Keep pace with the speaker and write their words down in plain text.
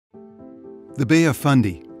The Bay of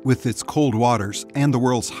Fundy, with its cold waters and the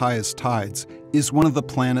world's highest tides, is one of the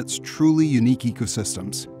planet's truly unique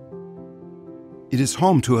ecosystems. It is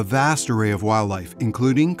home to a vast array of wildlife,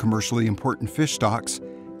 including commercially important fish stocks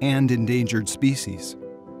and endangered species.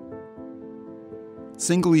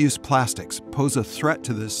 Single-use plastics pose a threat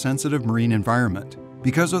to this sensitive marine environment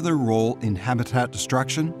because of their role in habitat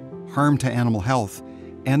destruction, harm to animal health,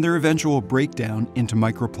 and their eventual breakdown into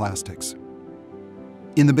microplastics.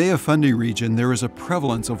 In the Bay of Fundy region, there is a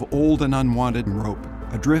prevalence of old and unwanted rope,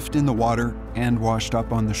 adrift in the water and washed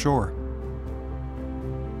up on the shore.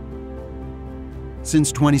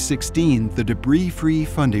 Since 2016, the Debris-Free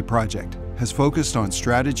Fundy project has focused on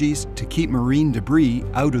strategies to keep marine debris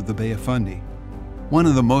out of the Bay of Fundy. One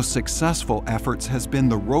of the most successful efforts has been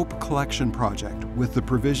the rope collection project, with the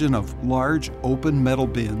provision of large open metal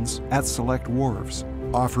bins at select wharves,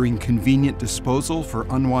 offering convenient disposal for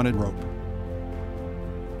unwanted rope.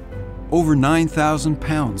 Over 9,000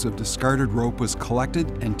 pounds of discarded rope was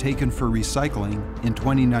collected and taken for recycling in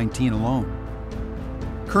 2019 alone.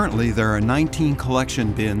 Currently, there are 19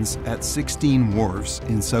 collection bins at 16 wharves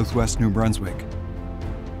in Southwestern New Brunswick.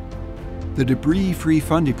 The Debris-Free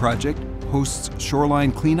Fundy project hosts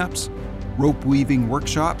shoreline cleanups, rope weaving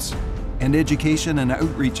workshops, and education and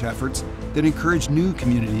outreach efforts that encourage new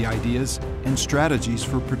community ideas and strategies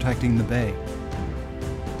for protecting the bay.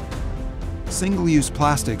 Single-use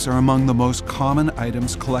plastics are among the most common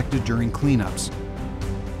items collected during cleanups.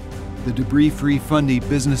 The Debris-Free Fundy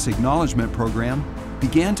Business Acknowledgment Program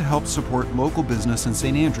began to help support local business in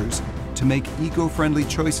St. Andrews to make eco-friendly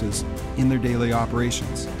choices in their daily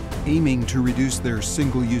operations, aiming to reduce their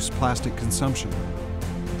single-use plastic consumption.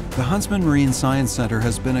 The Huntsman Marine Science Centre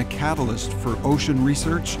has been a catalyst for ocean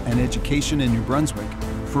research and education in New Brunswick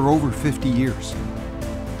for over 50 years.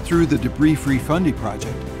 Through the Debris-Free Fundy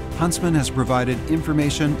project, Huntsman has provided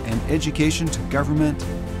information and education to government,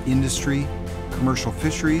 industry, commercial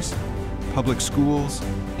fisheries, public schools,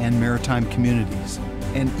 and maritime communities.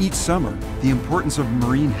 And each summer, the importance of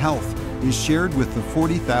marine health is shared with the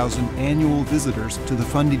 40,000 annual visitors to the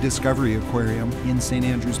Fundy Discovery Aquarium in St.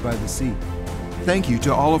 Andrews by the Sea. Thank you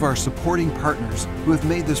to all of our supporting partners who have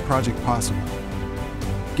made this project possible.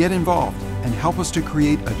 Get involved and help us to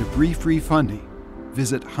create a debris-free Fundy.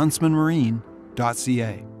 Visit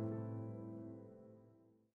huntsmanmarine.ca.